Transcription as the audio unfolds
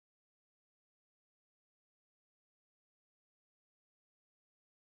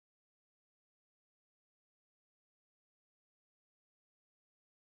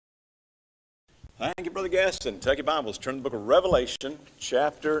Thank you, Brother Gaston. Take your Bibles. Turn to the book of Revelation,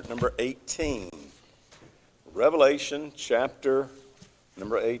 chapter number 18. Revelation, chapter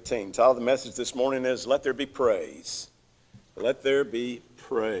number 18. The title of the message this morning is, Let There Be Praise. Let there be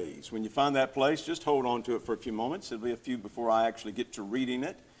praise. When you find that place, just hold on to it for a few moments. It'll be a few before I actually get to reading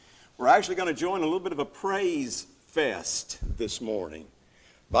it. We're actually going to join a little bit of a praise fest this morning.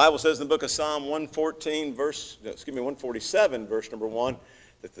 The Bible says in the book of Psalm 147, verse number 1,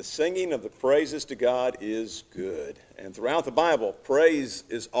 that the singing of the praises to God is good. And throughout the Bible, praise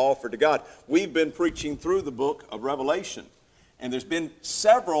is offered to God. We've been preaching through the book of Revelation, and there's been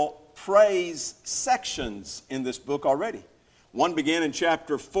several praise sections in this book already. One began in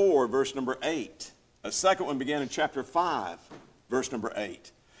chapter 4, verse number 8. A second one began in chapter 5, verse number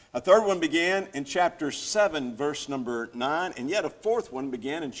 8. A third one began in chapter 7, verse number 9. And yet a fourth one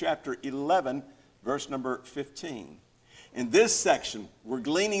began in chapter 11, verse number 15. In this section, we're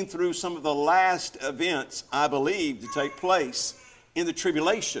gleaning through some of the last events, I believe, to take place in the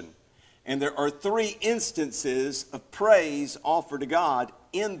tribulation. And there are three instances of praise offered to God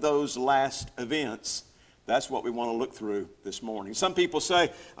in those last events. That's what we want to look through this morning. Some people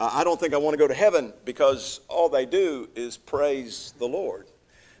say, I don't think I want to go to heaven because all they do is praise the Lord.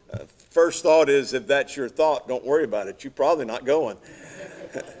 First thought is, if that's your thought, don't worry about it. You're probably not going.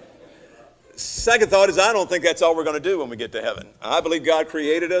 Second thought is, I don't think that's all we're going to do when we get to heaven. I believe God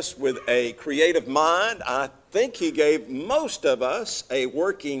created us with a creative mind. I think He gave most of us a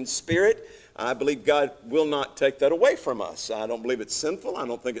working spirit. I believe God will not take that away from us. I don't believe it's sinful. I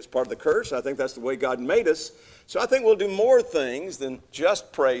don't think it's part of the curse. I think that's the way God made us. So I think we'll do more things than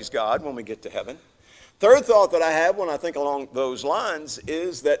just praise God when we get to heaven. Third thought that I have when I think along those lines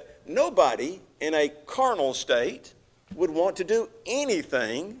is that nobody in a carnal state would want to do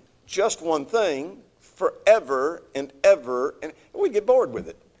anything, just one thing, forever and ever, and we get bored with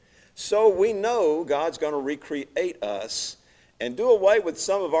it. So we know God's going to recreate us and do away with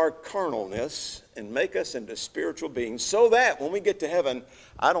some of our carnalness and make us into spiritual beings so that when we get to heaven,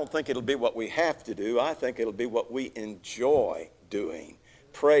 I don't think it'll be what we have to do. I think it'll be what we enjoy doing,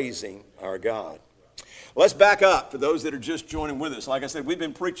 praising our God. Let's back up for those that are just joining with us. Like I said, we've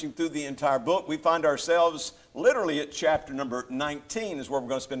been preaching through the entire book. We find ourselves literally at chapter number 19 is where we're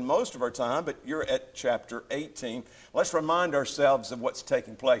going to spend most of our time, but you're at chapter 18. Let's remind ourselves of what's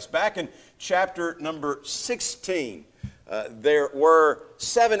taking place. Back in chapter number 16, there were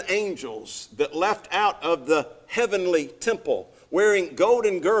 7 angels that left out of the heavenly temple wearing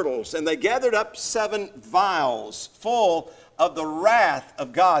golden girdles, and they gathered up 7 vials full of the wrath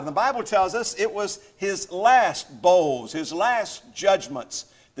of God. And the Bible tells us it was His last bowls, His last judgments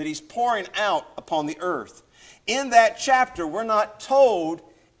that He's pouring out upon the earth. In that chapter, we're not told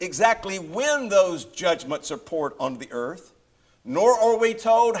exactly when those judgments are poured on the earth, nor are we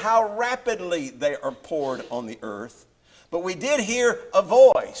told how rapidly they are poured on the earth. But we did hear a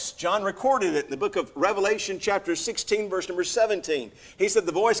voice. John recorded it in the book of Revelation chapter 16, verse number 17. He said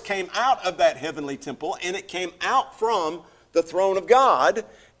the voice came out of that heavenly temple, and it came out from the throne of God,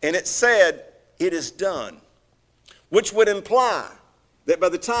 and it said, "It is done," which would imply that by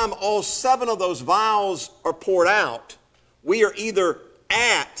the time all 7 of those vials are poured out, we are either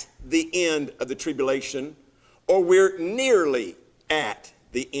at the end of the tribulation or we're nearly at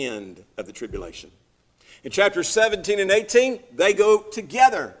the end of the tribulation. In chapters 17 and 18, they go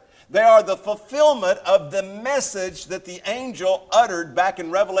together. They are the fulfillment of the message that the angel uttered back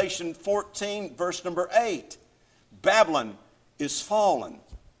in Revelation 14, verse number 8. Babylon is fallen,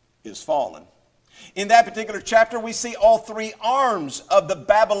 is fallen. In that particular chapter, we see all 3 arms of the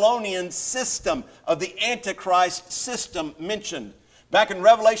Babylonian system, of the Antichrist system mentioned. Back in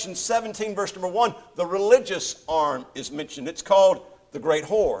Revelation 17, verse number 1, the religious arm is mentioned. It's called the Great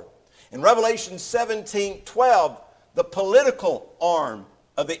Whore. In Revelation 17:12, the political arm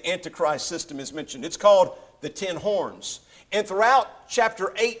of the Antichrist system is mentioned. It's called the 10 horns. And throughout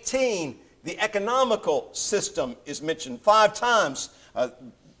chapter 18, the economical system is mentioned 5 times.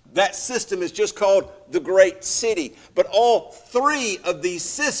 That system is just called the Great City. But all 3 of these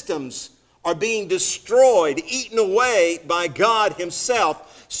systems are being destroyed, eaten away by God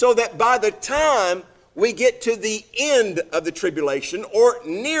Himself, so that by the time we get to the end of the tribulation, or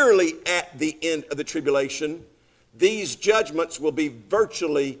nearly at the end of the tribulation, these judgments will be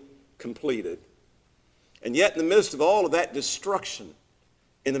virtually completed. And yet in the midst of all of that destruction,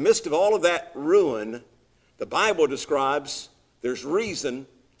 in the midst of all of that ruin, the Bible describes there's reason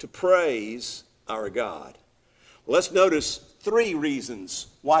to praise our God. Let's notice 3 reasons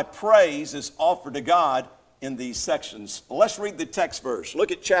why praise is offered to God in these sections. Let's read the text verse. Look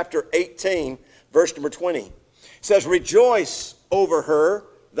at chapter 18, verse number 20. It says, "Rejoice over her,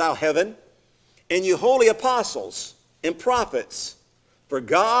 thou heaven, and you holy apostles and prophets, for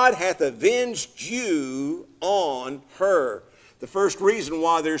God hath avenged you on her. The first reason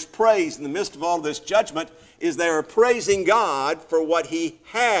why there's praise in the midst of all this judgment is they are praising God for what he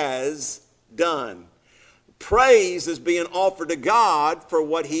has done. Praise is being offered to God for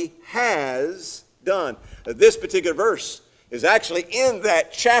what he has done. This particular verse is actually in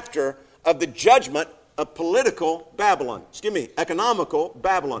that chapter of the judgment of political Babylon. Economical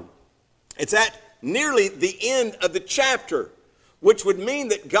Babylon. It's at nearly the end of the chapter, which would mean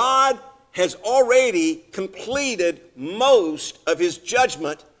that God has already completed most of his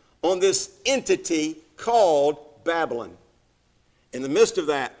judgment on this entity called Babylon. In the midst of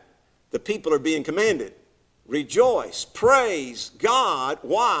that, the people are being commanded, rejoice, praise God.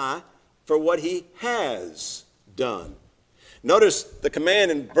 Why? For what he has done. Notice the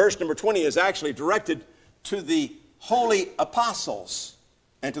command in verse number 20 is actually directed to the holy apostles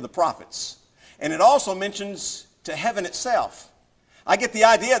and to the prophets. And it also mentions to heaven itself. I get the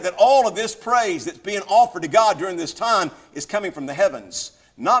idea that all of this praise that's being offered to God during this time is coming from the heavens.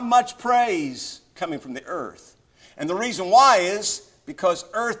 Not much praise coming from the earth. And the reason why is because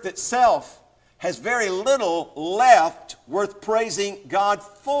earth itself has very little left worth praising God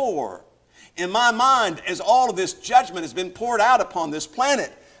for. In my mind, as all of this judgment has been poured out upon this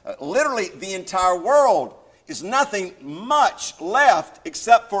planet, literally the entire world is nothing much left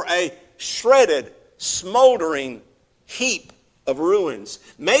except for a shredded, smoldering heap of ruins.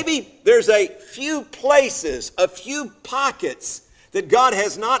 Maybe there's a few places, a few pockets that God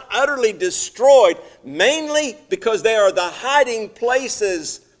has not utterly destroyed, mainly because they are the hiding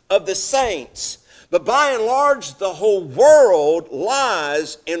places of the saints. But by and large, the whole world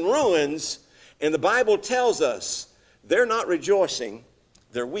lies in ruins, and the Bible tells us they're not rejoicing,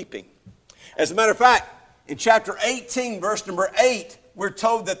 they're weeping. As a matter of fact, in chapter 18, verse number 8, we're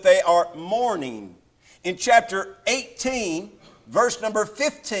told that they are mourning. In chapter 18, verse number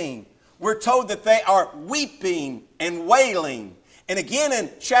 15, we're told that they are weeping and wailing. And again in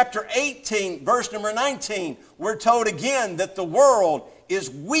chapter 18, verse number 19, we're told again that the world is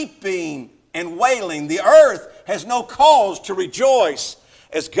weeping and wailing. The earth has no cause to rejoice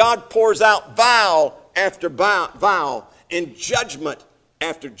as God pours out vial after vial and judgment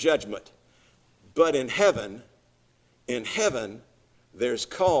after judgment. But in heaven, there's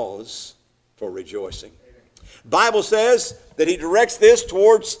cause for rejoicing. Bible says that he directs this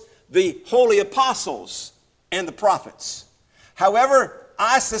towards the holy apostles and the prophets. However,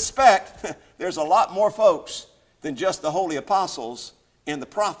 I suspect there's a lot more folks than just the holy apostles and the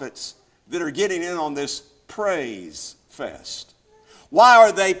prophets that are getting in on this praise fest. Why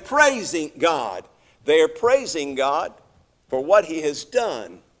are they praising God? They are praising God for what he has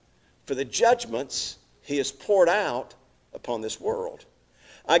done, for the judgments he has poured out upon this world.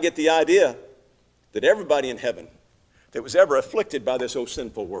 I get the idea that everybody in heaven that was ever afflicted by this old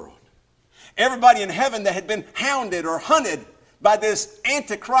sinful world, everybody in heaven that had been hounded or hunted by this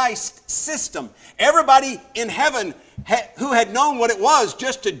Antichrist system, everybody in heaven who had known what it was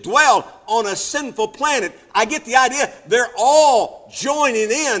just to dwell on a sinful planet, I get the idea they're all joining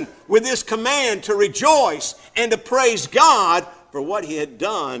in with this command to rejoice and to praise God for what he had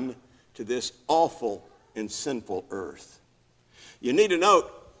done to this awful and sinful earth. You need to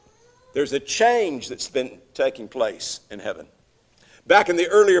note there's a change that's been taking place in heaven. Back in the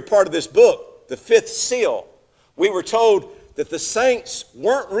earlier part of this book, the fifth seal, we were told that the saints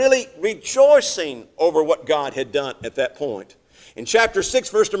weren't really rejoicing over what God had done at that point. In chapter 6,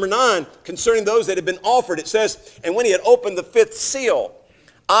 verse number 9, concerning those that had been offered, it says, "And when he had opened the fifth seal,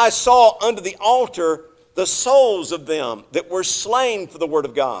 I saw under the altar the souls of them that were slain for the word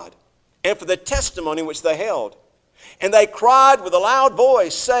of God and for the testimony which they held. And they cried with a loud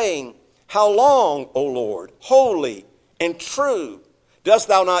voice, saying, How long, O Lord, holy and true, dost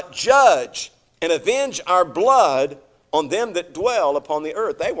thou not judge and avenge our blood on them that dwell upon the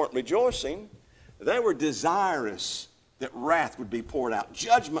earth?" They weren't rejoicing. They were desirous that wrath would be poured out,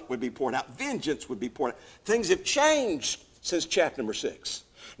 judgment would be poured out, vengeance would be poured out. Things have changed since chapter number 6.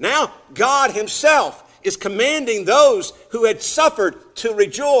 Now God himself is commanding those who had suffered to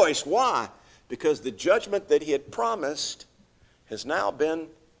rejoice. Why? Because the judgment that he had promised has now been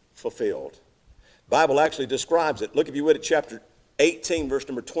fulfilled. The Bible actually describes it. Look, if you would, at chapter 18, verse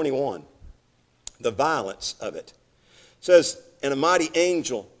number 21. The violence of it. It says, "And a mighty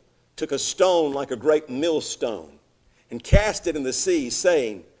angel took a stone like a great millstone and cast it in the sea,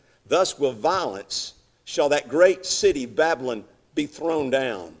 saying, Thus with violence shall that great city Babylon be thrown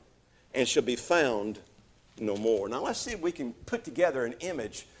down, and shall be found no more." Now let's see if we can put together an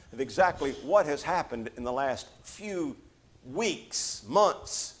image of exactly what has happened in the last few weeks,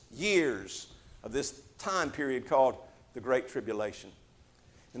 months, years of this time period called the Great Tribulation.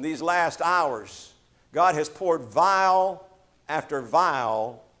 In these last hours, God has poured vial after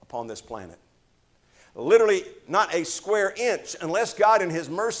vial upon this planet. Literally not a square inch, unless God in His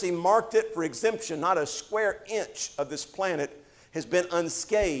mercy marked it for exemption, not a square inch of this planet has been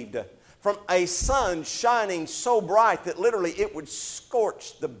unscathed from a sun shining so bright that literally it would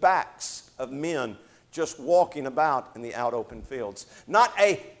scorch the backs of men just walking about in the out open fields. Not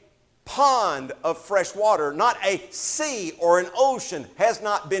a pond of fresh water, not a sea or an ocean has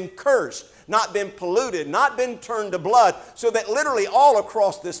not been cursed, not been polluted, not been turned to blood, so that literally all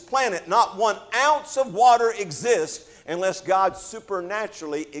across this planet, not 1 ounce of water exists unless God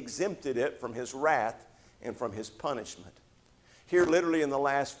supernaturally exempted it from His wrath and from His punishment. Here literally in the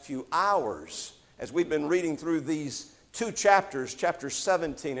last few hours, as we've been reading through these 2 chapters, chapters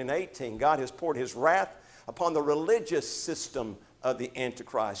 17 and 18, God has poured His wrath upon the religious system of the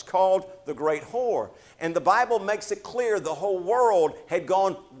Antichrist, called the Great Whore. And the Bible makes it clear the whole world had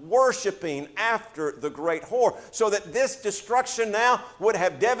gone worshiping after the Great Whore, so that this destruction now would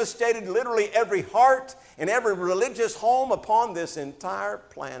have devastated literally every heart and every religious home upon this entire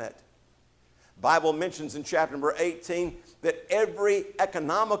planet. The Bible mentions in chapter number 18 that every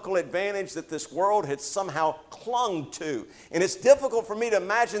economical advantage that this world had somehow clung to. And it's difficult for me to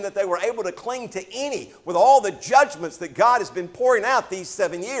imagine that they were able to cling to any with all the judgments that God has been pouring out these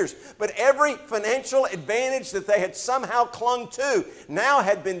 7 years. But every financial advantage that they had somehow clung to now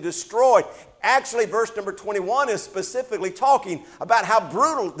had been destroyed. Actually, verse number 21 is specifically talking about how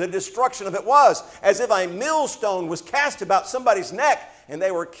brutal the destruction of it was, as if a millstone was cast about somebody's neck and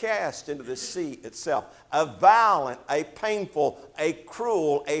they were cast into the sea itself. A violent, a painful, a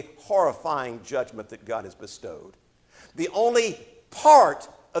cruel, a horrifying judgment that God has bestowed. The only part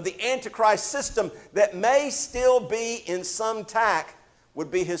of the Antichrist system that may still be in some tack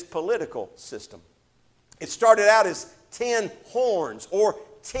would be his political system. It started out as 10 horns or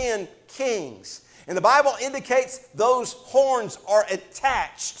 10 kings. And the Bible indicates those horns are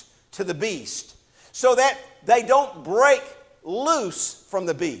attached to the beast so that they don't break loose from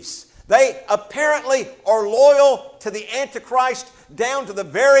the beast. They apparently are loyal to the Antichrist down to the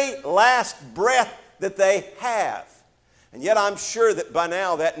very last breath that they have. And yet I'm sure that by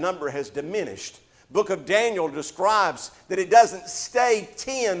now that number has diminished. Book of Daniel describes that it doesn't stay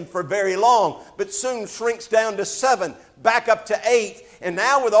 10 for very long, but soon shrinks down to 7, back up to 8. And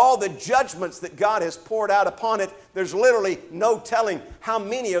now with all the judgments that God has poured out upon it, there's literally no telling how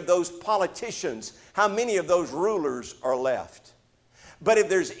many of those politicians, how many of those rulers are left. But if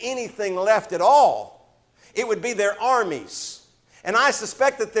there's anything left at all, it would be their armies. And I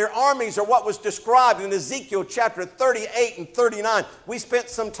suspect that their armies are what was described in Ezekiel chapter 38 and 39. We spent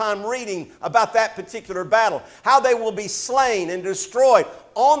some time reading about that particular battle, how they will be slain and destroyed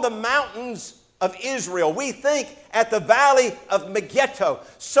on the mountains of Israel. We think at the valley of Megiddo,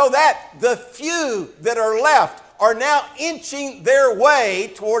 so that the few that are left are now inching their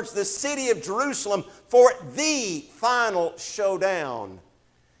way towards the city of Jerusalem for the final showdown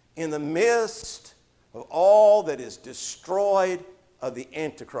in the midst of all that is destroyed of the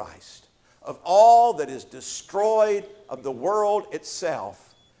Antichrist, of all that is destroyed of the world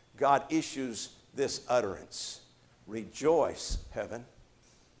itself. God issues this utterance: rejoice, heaven.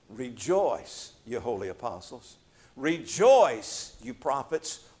 Rejoice, you holy apostles. Rejoice, you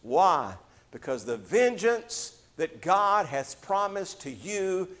prophets. Why? Because the vengeance that God has promised to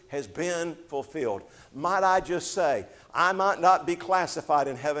you has been fulfilled. Might I just say, I might not be classified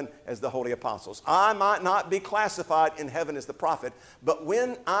in heaven as the holy apostles. I might not be classified in heaven as the prophet. But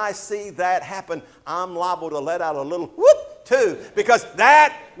when I see that happen, I'm liable to let out a little whoop too, because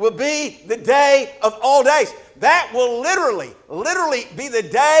that will be the day of all days. That will literally be the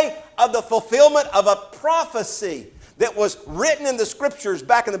day of the fulfillment of a prophecy that was written in the scriptures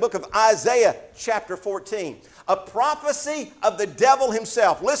back in the book of Isaiah chapter 14. A prophecy of the devil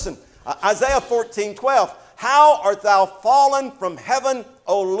himself. Listen, Isaiah 14:12. How art thou fallen from heaven,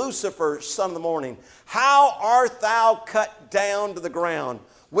 O Lucifer, son of the morning? How art thou cut down to the ground,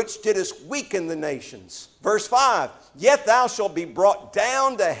 which didst weaken the nations? Verse 5. Yet thou shalt be brought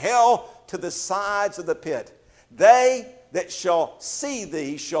down to hell, to the sides of the pit. They that shall see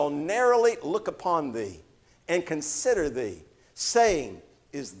thee shall narrowly look upon thee and consider thee, saying,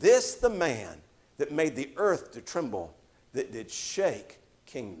 is this the man that made the earth to tremble, that did shake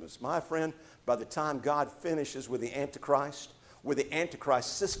kingdoms? My friend, by the time God finishes with the Antichrist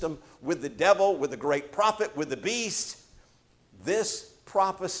system, with the devil, with the great prophet, with the beast, this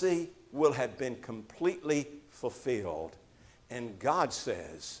prophecy will have been completely fulfilled. And God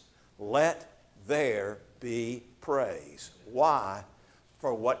says, let there be praise. Why?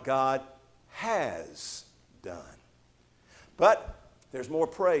 For what God has done. But there's more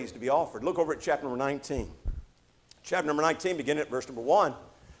praise to be offered. Look over at chapter number 19. Chapter number 19, beginning at verse number 1.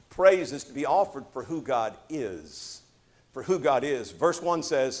 Praise is to be offered for who God is. For who God is. Verse 1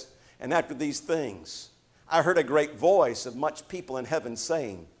 says, "And after these things, I heard a great voice of much people in heaven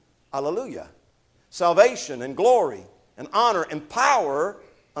saying, Alleluia! Salvation and glory and honor and power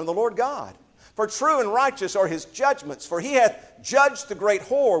unto the Lord God. For true and righteous are his judgments. For he hath judged the great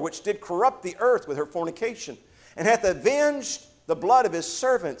whore which did corrupt the earth with her fornication, and hath avenged the blood of his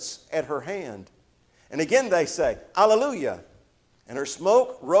servants at her hand. And again they say, Alleluia! And her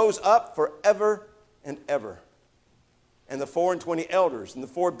smoke rose up forever and ever. And the 24 elders and the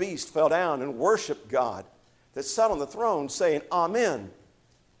 4 beasts fell down and worshiped God that sat on the throne, saying, Amen,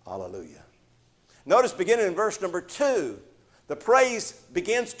 Alleluia." Notice beginning in verse number 2, the praise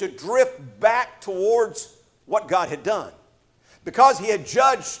begins to drift back towards what God had done. Because he had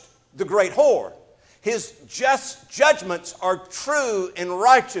judged the great whore, his just judgments are true and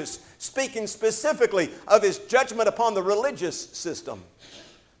righteous, speaking specifically of his judgment upon the religious system.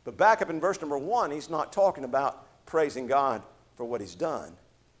 But back up in verse number 1, he's not talking about praising God for what he's done.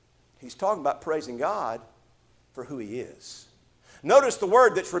 He's talking about praising God for who he is. Notice the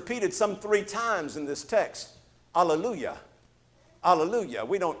word that's repeated some 3 times in this text, Alleluia. Alleluia.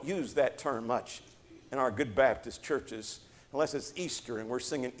 We don't use that term much in our good Baptist churches unless it's Easter and we're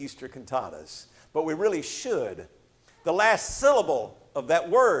singing Easter cantatas. But we really should. The last syllable of that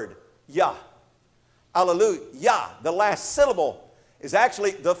word, Yah, Alleluia, Yah, the last syllable is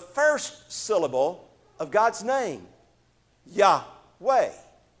actually the first syllable of God's name, Yahweh,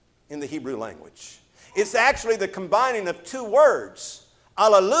 in the Hebrew language. It's actually the combining of 2 words.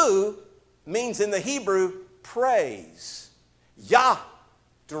 Alleluia means in the Hebrew praise. Yah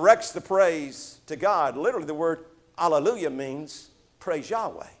directs the praise to God. Literally the word Alleluia means praise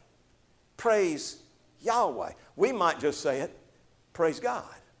Yahweh. Praise Yahweh. We might just say it, praise God.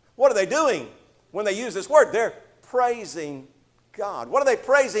 What are they doing when they use this word? They're praising God. What are they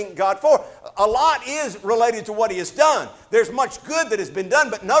praising God for? A lot is related to what he has done. There's much good that has been done,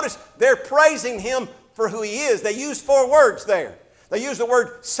 but notice they're praising him for who he is. They use 4 words there. They use the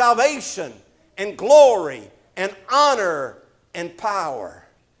word salvation and glory and honor and power.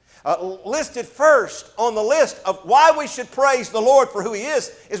 Listed first on the list of why we should praise the Lord for who he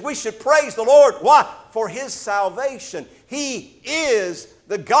is we should praise the Lord. Why? For his salvation. He is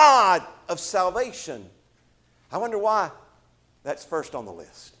the God of salvation. I wonder why that's first on the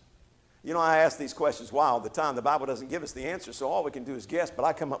list. You know, I ask these questions why all the time. The Bible doesn't give us the answer, so all we can do is guess, but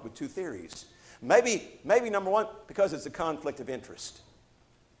I come up with 2 theories. Maybe number 1, because it's a conflict of interest.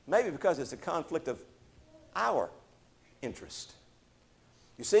 Maybe because it's a conflict of our interest.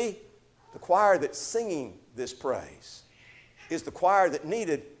 You see, the choir that's singing this praise is the choir that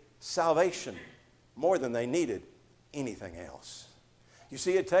needed salvation more than they needed anything else. You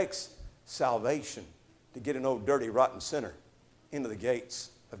see, it takes salvation to get an old dirty rotten sinner into the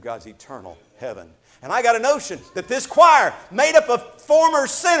gates of God's eternal heaven. And I got a notion that this choir, made up of former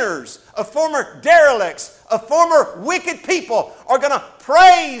sinners, of former derelicts, of former wicked people, are going to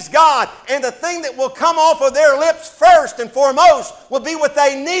praise God. And the thing that will come off of their lips first and foremost will be what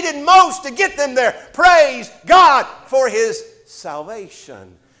they needed most to get them there. Praise God for his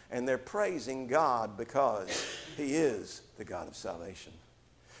salvation. And they're praising God because he is the God of salvation.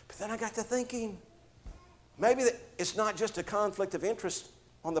 But then I got to thinking, maybe that it's not just a conflict of interest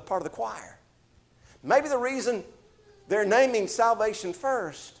on the part of the choir. Maybe the reason they're naming salvation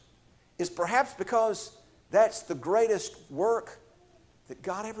first is perhaps because that's the greatest work that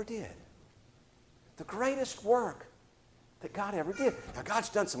God ever did. The greatest work that God ever did. Now, God's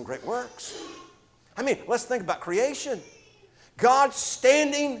done some great works. I mean, let's think about creation. God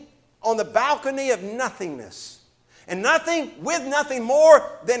standing on the balcony of nothingness. And with nothing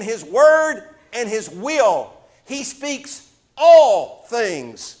more than his word and his will. He speaks all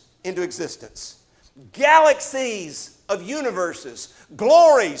things into existence. Galaxies of universes,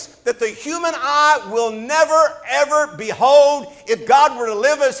 glories that the human eye will never ever behold if God were to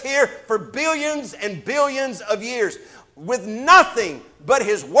live us here for billions and billions of years. With nothing but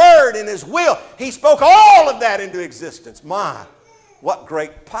his word and his will, he spoke all of that into existence. My, what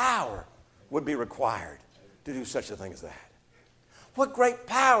great power would be required to do such a thing as that? What great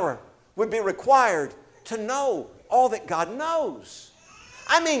power would be required to know all that God knows?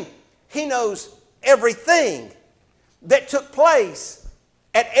 I mean, he knows everything that took place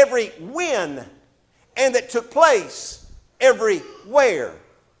at every when and that took place everywhere.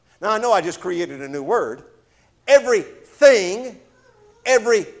 Now, I know I just created a new word. Everything,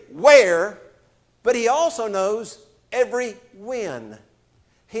 everywhere, but he also knows every when.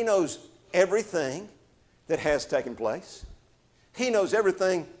 He knows everything that has taken place. He knows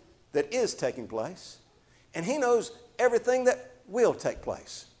everything that is taking place. And He knows everything that will take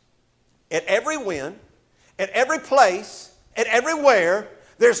place. At every when, at every place, at everywhere,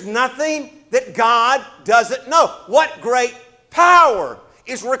 there's nothing that God doesn't know. What great power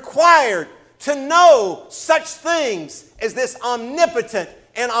is required to know such things as this omnipotent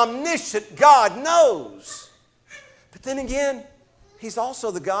and omniscient God knows. But then again, He's also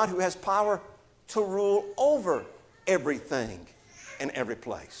the God who has power to rule over everything and every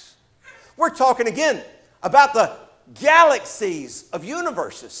place. We're talking again about the galaxies of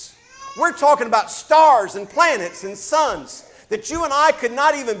universes. We're talking about stars and planets and suns that you and I could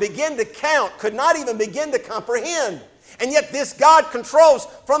not even begin to count, could not even begin to comprehend. And yet this God controls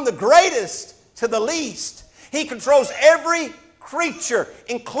from the greatest to the least. He controls every creature,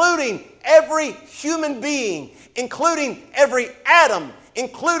 including every human being, including every atom,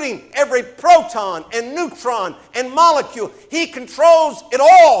 including every proton and neutron and molecule. He controls it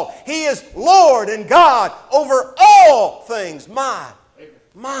all. He is Lord and God over all things. My,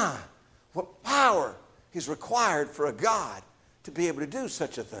 what power is required for a God to be able to do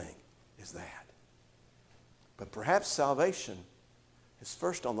such a thing as that. But perhaps salvation is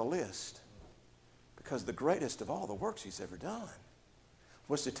first on the list, because the greatest of all the works He's ever done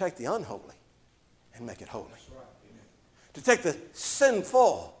was to take the unholy and make it holy. To take the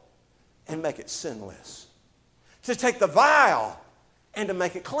sinful and make it sinless. To take the vile and to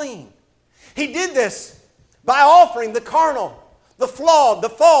make it clean. He did this by offering the carnal, the flawed, the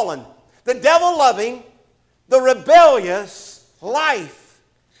fallen, the devil-loving, the rebellious life,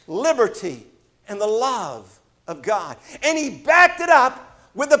 liberty, and the love of God. And He backed it up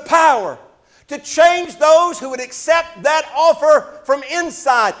with the power to change those who would accept that offer from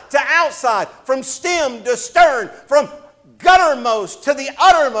inside to outside, from stem to stern, from guttermost to the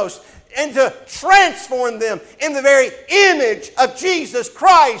uttermost, and to transform them in the very image of Jesus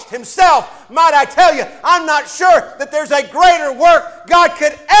Christ Himself. Might I tell you, I'm not sure that there's a greater work God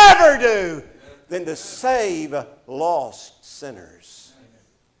could ever do than to save lost sinners.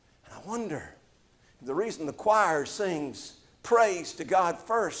 And I wonder, the reason the choir sings praise to God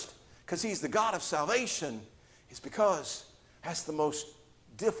first, because He's the God of salvation, is because that's the most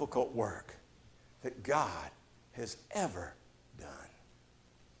difficult work that God has ever done.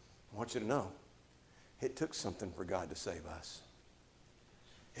 I want you to know, it took something for God to save us.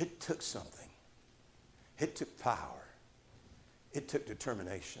 It took something. It took power. It took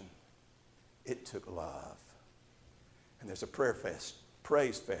determination. It took love. And there's a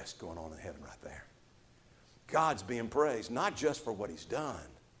praise fest going on in heaven right there. God's being praised, not just for what He's done,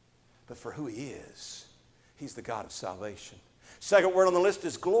 but for who He is. He's the God of salvation. Second word on the list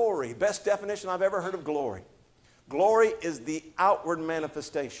is glory. Best definition I've ever heard of glory. Glory is the outward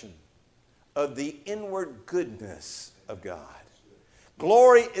manifestation of the inward goodness of God.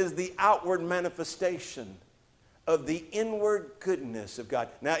 Glory is the outward manifestation of the inward goodness of God.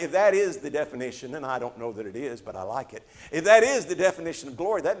 Now, if that is the definition, and I don't know that it is, but I like it. If that is the definition of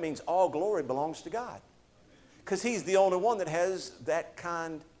glory, that means all glory belongs to God. Because He's the only one that has that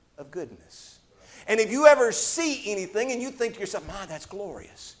kind of goodness. And if you ever see anything and you think to yourself, my, that's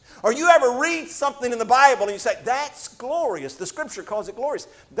glorious. Or you ever read something in the Bible and you say, that's glorious. The Scripture calls it glorious.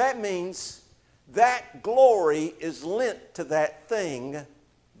 That means that glory is lent to that thing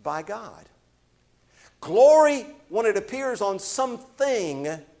by God. Glory, when it appears on something,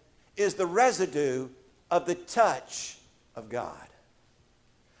 is the residue of the touch of God.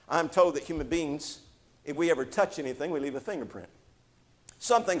 I'm told that human beings, if we ever touch anything, we leave a fingerprint.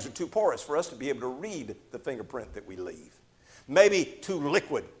 Some things are too porous for us to be able to read the fingerprint that we leave. Maybe too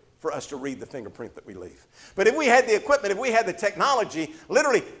liquid for us to read the fingerprint that we leave. But if we had the equipment, if we had the technology,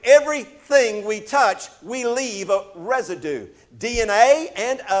 literally everything we touch, we leave a residue, DNA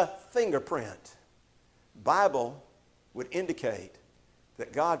and a fingerprint. Bible would indicate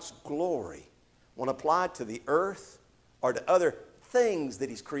that God's glory, when applied to the earth or to other things that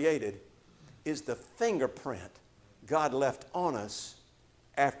He's created, is the fingerprint God left on us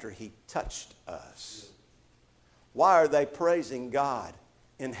after He touched us. Why are they praising God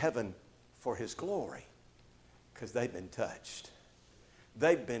in heaven for His glory? Because they've been touched.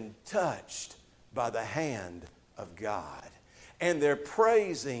 They've been touched by the hand of God. And they're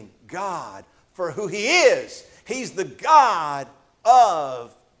praising God for who He is. He's the God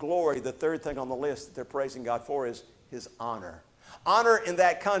of glory. The third thing on the list that they're praising God for is His honor. Honor in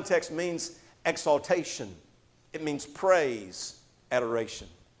that context means exaltation. It means praise, adoration.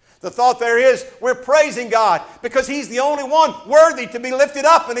 The thought there is we're praising God because He's the only one worthy to be lifted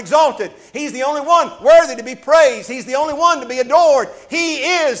up and exalted. He's the only one worthy to be praised. He's the only one to be adored. He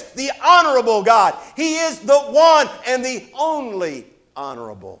is the honorable God. He is the one and the only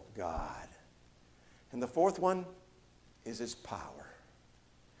honorable God. And the fourth one is His power.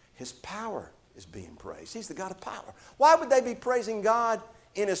 His power is being praised. He's the God of power. Why would they be praising God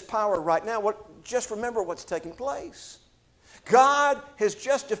in His power right now? Well, just remember what's taking place. God has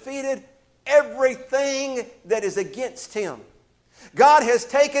just defeated everything that is against Him. God has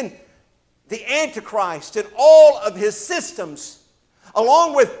taken the Antichrist and all of his systems,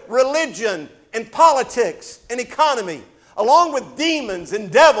 along with religion and politics and economy, along with demons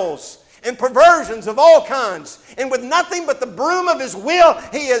and devils and perversions of all kinds, and with nothing but the broom of His will,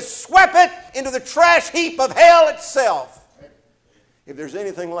 He has swept it into the trash heap of hell itself. If there's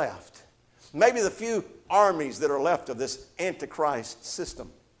anything left, maybe the few armies that are left of this Antichrist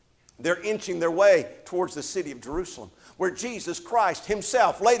system, they're inching their way towards the city of Jerusalem, where Jesus Christ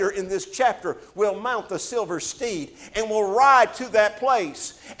Himself, later in this chapter, will mount the silver steed and will ride to that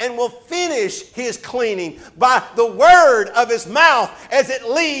place and will finish His cleaning by the word of His mouth as it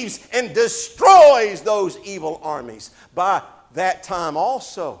leaves and destroys those evil armies. By that time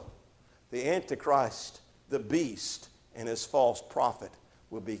also, the Antichrist, the beast, and his false prophet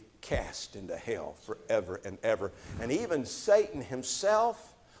will be cast into hell forever and ever. And even Satan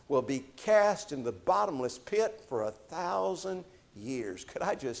himself will be cast in the bottomless pit for 1,000 years. Could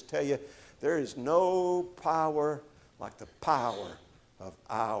I just tell you, there is no power like the power of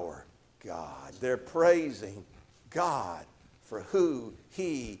our God. They're praising God for who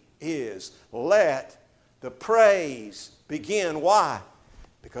He is. Let the praise begin. Why?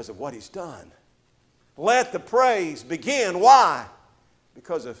 Because of what He's done. Let the praise begin. Why?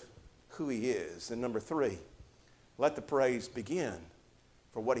 Because of who He is. And number three, let the praise begin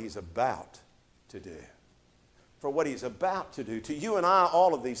for what He's about to do. For what He's about to do. To you and I,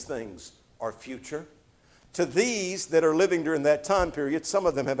 all of these things are future. To these that are living during that time period, some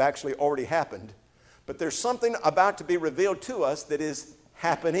of them have actually already happened. But there's something about to be revealed to us that is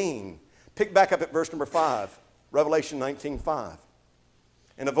happening. Pick back up at verse number 5, Revelation 19:5.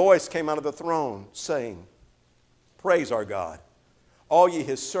 And a voice came out of the throne saying, Praise our God, all ye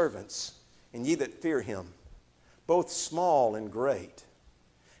His servants, and ye that fear Him, both small and great.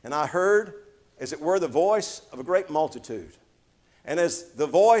 And I heard, as it were, the voice of a great multitude, and as the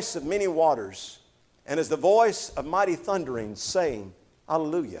voice of many waters, and as the voice of mighty thunderings, saying,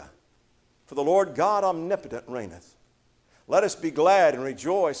 Alleluia, for the Lord God omnipotent reigneth. Let us be glad and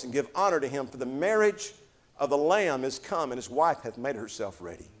rejoice and give honor to Him, for the marriage of the Lamb is come, and His wife hath made herself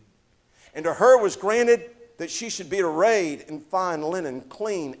ready. And to her was granted that she should be arrayed in fine linen,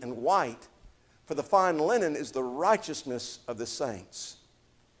 clean and white, for the fine linen is the righteousness of the saints.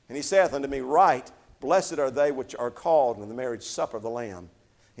 And He saith unto me, Right, blessed are they which are called in the marriage supper of the Lamb.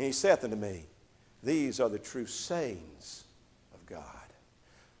 And He saith unto me, These are the true sayings of God.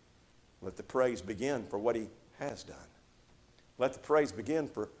 Let the praise begin for what He has done. Let the praise begin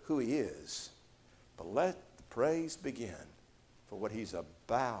for who He is. But let the praise begin for what He's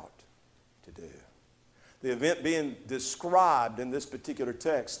about to do. The event being described in this particular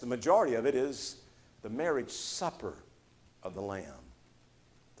text, the majority of it is the marriage supper of the Lamb.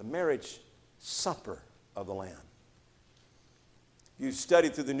 The marriage supper of the Lamb. If you've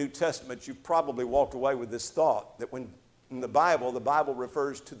studied through the New Testament, you've probably walked away with this thought that when in the Bible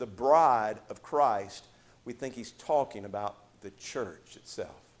refers to the bride of Christ, we think He's talking about the church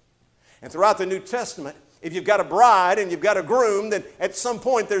itself. And throughout the New Testament, if you've got a bride and you've got a groom, then at some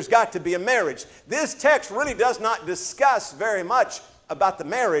point there's got to be a marriage. This text really does not discuss very much about the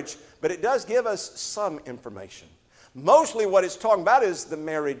marriage, but it does give us some information. Mostly what it's talking about is the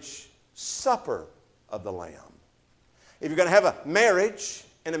marriage supper of the Lamb. If you're going to have a marriage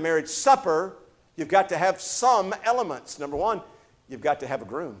and a marriage supper, you've got to have some elements. Number one, you've got to have a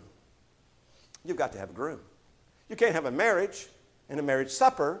groom. You've got to have a groom. You can't have a marriage and a marriage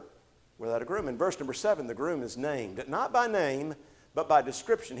supper without a groom. In verse number 7, the groom is named, not by name, but by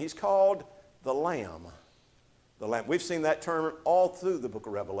description. He's called the Lamb. The Lamb. We've seen that term all through the book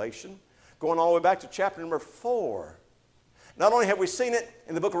of Revelation, going all the way back to chapter number 4. Not only have we seen it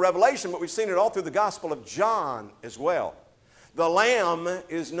in the book of Revelation, but we've seen it all through the Gospel of John as well. The Lamb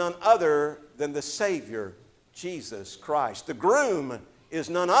is none other than the Savior, Jesus Christ. The groom is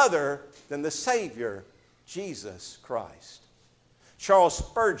none other than the Savior, Jesus Christ. Charles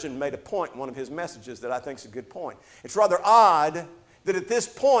Spurgeon made a point in one of his messages that I think is a good point. It's rather odd that at this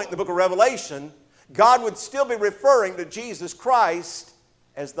point in the book of Revelation, God would still be referring to Jesus Christ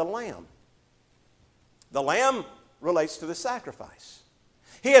as the Lamb. The Lamb relates to the sacrifice.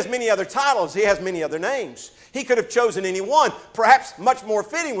 He has many other titles. He has many other names. He could have chosen any one. Perhaps much more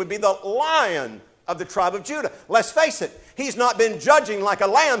fitting would be the Lion of the tribe of Judah. Let's face it, he's not been judging like a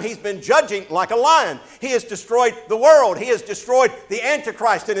lamb. He's been judging like a lion. He has destroyed the world. He has destroyed the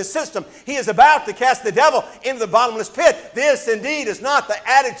Antichrist and his system. He is about to cast the devil into the bottomless pit. This indeed is not the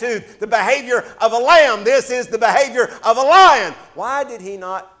attitude, the behavior of a lamb. This is the behavior of a lion. Why did he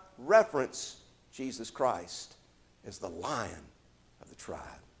not reference Jesus Christ as the Lion of the tribe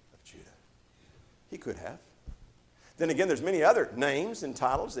of Judah? He could have. Then again, there's many other names and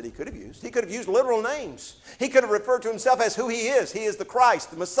titles that he could have used. He could have used literal names. He could have referred to himself as who he is. He is the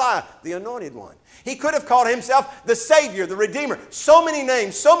Christ, the Messiah, the Anointed One. He could have called himself the Savior, the Redeemer. So many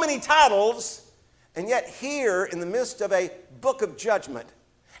names, so many titles, and yet here in the midst of a book of judgment,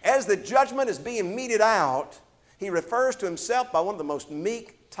 as the judgment is being meted out, he refers to himself by one of the most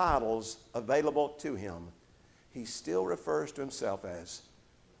meek titles available to him. He still refers to himself as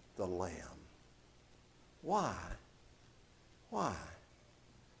the Lamb. Why? Why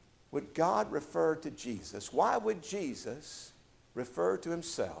would God refer to Jesus? Why would Jesus refer to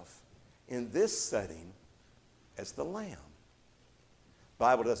himself in this setting as the Lamb? The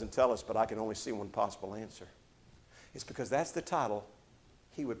Bible doesn't tell us, but I can only see one possible answer. It's because that's the title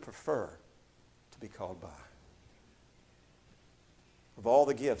he would prefer to be called by. Of all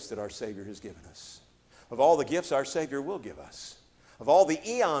the gifts that our Savior has given us, of all the gifts our Savior will give us, of all the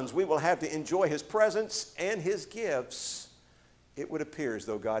eons we will have to enjoy his presence and his gifts, it would appear as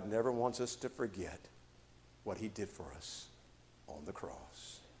though God never wants us to forget what he did for us on the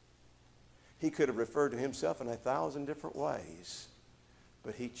cross. He could have referred to himself in 1,000 different ways,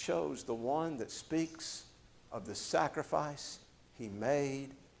 but he chose the one that speaks of the sacrifice he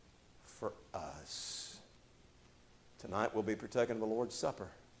made for us. Tonight we'll be partaking of the Lord's Supper.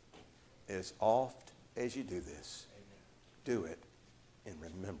 As oft as you do this, do it in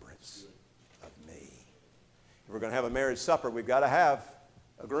remembrance of me. If we're going to have a marriage supper, we've got to have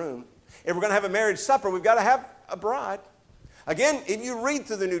a groom. If we're going to have a marriage supper, we've got to have a bride. Again, if you read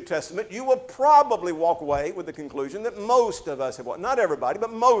through the New Testament, you will probably walk away with the conclusion that most of us have walked, not everybody,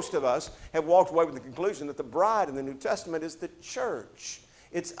 but most of us have walked away with the conclusion that the bride in the New Testament is the church.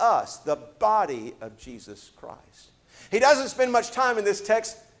 It's us, the body of Jesus Christ. He doesn't spend much time in this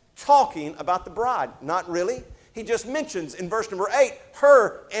text talking about the bride. Not really. He just mentions in verse number 8,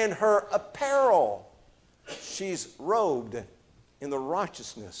 her and her apparel. She's robed in the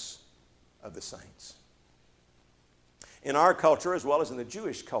righteousness of the saints. In our culture, as well as in the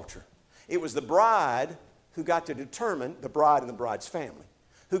Jewish culture, it was the bride who got to determine, the bride and the bride's family,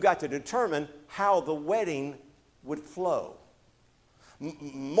 who got to determine how the wedding would flow.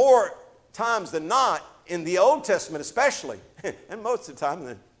 More times than not, in the Old Testament especially, and most of the time in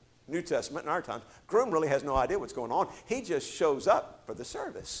the New Testament, in our time, groom really has no idea what's going on. He just shows up for the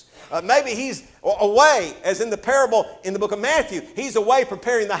service. Maybe he's away, as in the parable in the book of Matthew. He's away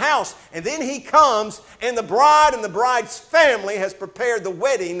preparing the house, and then he comes, and the bride and the bride's family has prepared the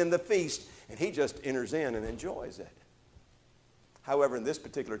wedding and the feast, and he just enters in and enjoys it. However, in this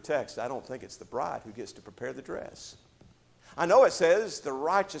particular text, I don't think it's the bride who gets to prepare the dress. I know it says the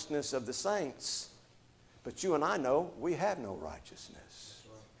righteousness of the saints, but you and I know we have no righteousness.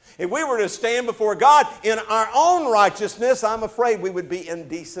 If we were to stand before God in our own righteousness, I'm afraid we would be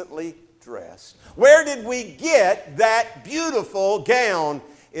indecently dressed. Where did we get that beautiful gown?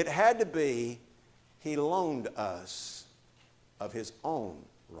 It had to be he loaned us of his own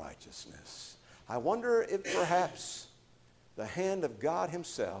righteousness. I wonder if perhaps the hand of God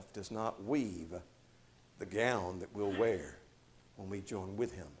himself does not weave the gown that we'll wear when we join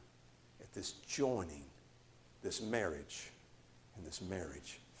with him at this joining, this marriage, and this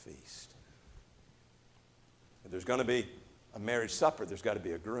marriage feast. If there's going to be a marriage supper, there's got to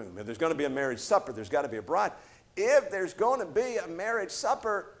be a groom. If there's going to be a marriage supper, there's got to be a bride. If there's going to be a marriage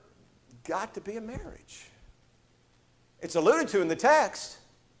supper, got to be a marriage. It's alluded to in the text,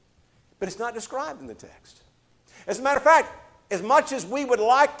 but it's not described in the text. As a matter of fact, as much as we would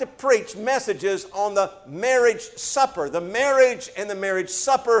like to preach messages on the marriage supper, the marriage and the marriage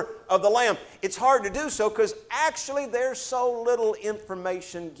supper of the Lamb, it's hard to do so because actually there's so little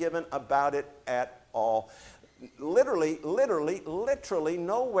information given about it at all. Literally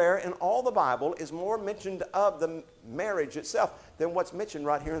nowhere in all the Bible is more mentioned of the marriage itself than what's mentioned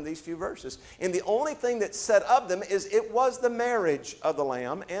right here in these few verses. And the only thing that's said of them is it was the marriage of the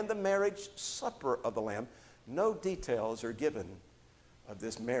Lamb and the marriage supper of the Lamb. No details are given of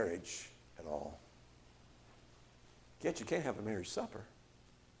this marriage at all. Yet you can't have a marriage supper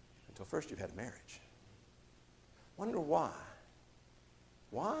until first you've had a marriage. Wonder why?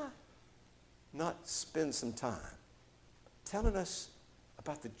 Why not spend some time telling us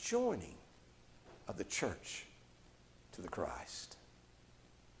about the joining of the church to the Christ?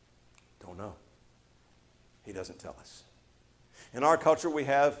 Don't know. He doesn't tell us. In our culture, we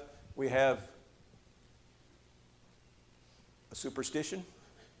have a superstition.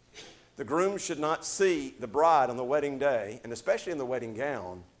 The groom should not see the bride on the wedding day, and especially in the wedding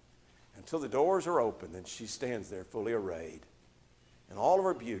gown, until the doors are open and she stands there fully arrayed in all of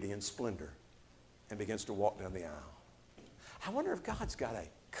her beauty and splendor and begins to walk down the aisle. I wonder if God's got a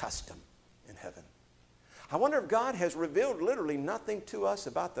custom in heaven. I wonder if God has revealed literally nothing to us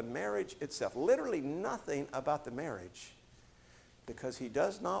about the marriage itself. Literally nothing about the marriage, because he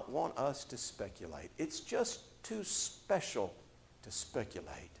does not want us to speculate. It's just too special to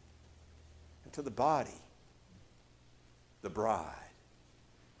speculate until the body, the bride,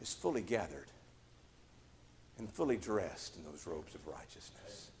 is fully gathered and fully dressed in those robes of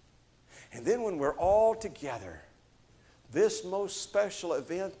righteousness. And then when we're all together, this most special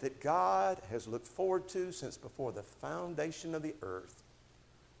event that God has looked forward to since before the foundation of the earth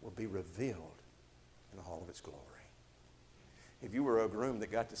will be revealed in all of its glory. If you were a groom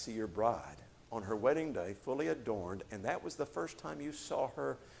that got to see your bride on her wedding day fully adorned, and that was the first time you saw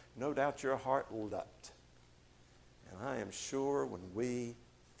her, no doubt your heart leapt. And I am sure when we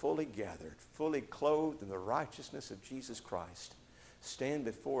fully gathered, fully clothed in the righteousness of Jesus Christ, stand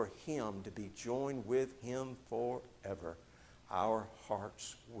before him to be joined with him forever, our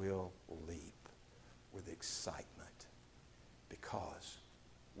hearts will leap with excitement because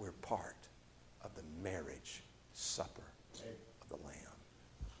we're part of the marriage supper of the Lamb.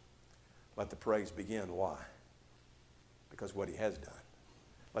 Let the praise begin. Why? Because what he has done.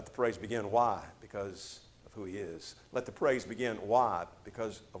 Let the praise begin. Why? Because of who he is. Let the praise begin. Why?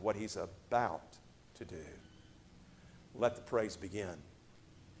 Because of what he's about to do. Let the praise begin.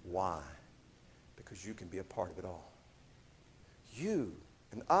 Why? Because you can be a part of it all. You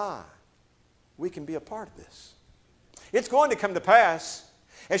and I, we can be a part of this. It's going to come to pass.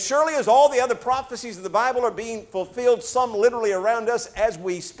 As surely as all the other prophecies of the Bible are being fulfilled, some literally around us as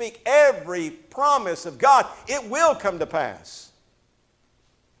we speak, every promise of God, it will come to pass.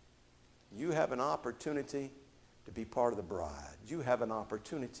 You have an opportunity to be part of the bride. You have an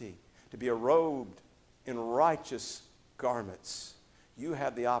opportunity to be robed in righteous garments. You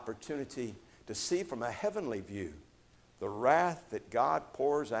have the opportunity to see from a heavenly view the wrath that God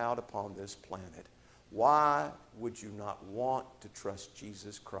pours out upon this planet. Why would you not want to trust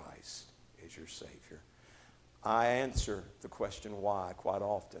Jesus Christ as your Savior? I answer the question why quite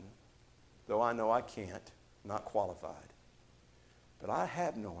often, though I know I can't, not qualified. But I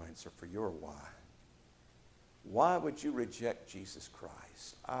have no answer for your why. Why would you reject Jesus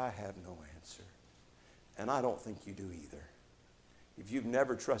Christ? I have no answer. And I don't think you do either. If you've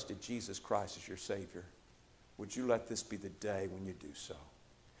never trusted Jesus Christ as your Savior, would you let this be the day when you do so?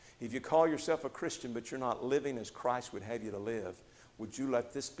 If you call yourself a Christian but you're not living as Christ would have you to live, would you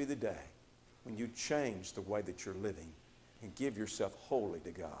let this be the day when you change the way that you're living and give yourself wholly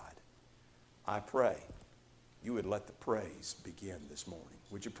to God? I pray you would let the praise begin this morning.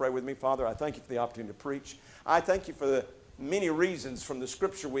 Would you pray with me? Father, I thank you for the opportunity to preach. I thank you for the many reasons from the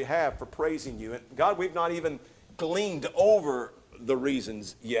Scripture we have for praising you. And God, we've not even gleaned over the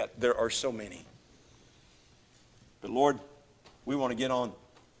reasons yet. There are so many. But Lord, we want to get on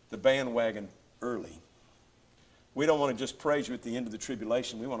the bandwagon early. We don't want to just praise you at the end of the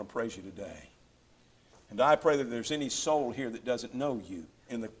tribulation. We want to praise you today. And I pray that if there's any soul here that doesn't know you,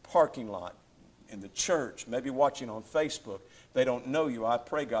 in the parking lot, in the church, maybe watching on Facebook, they don't know you. I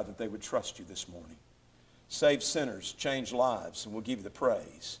pray, God, that they would trust you this morning. Save sinners, change lives, and we'll give you the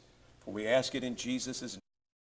praise. For we ask it in Jesus'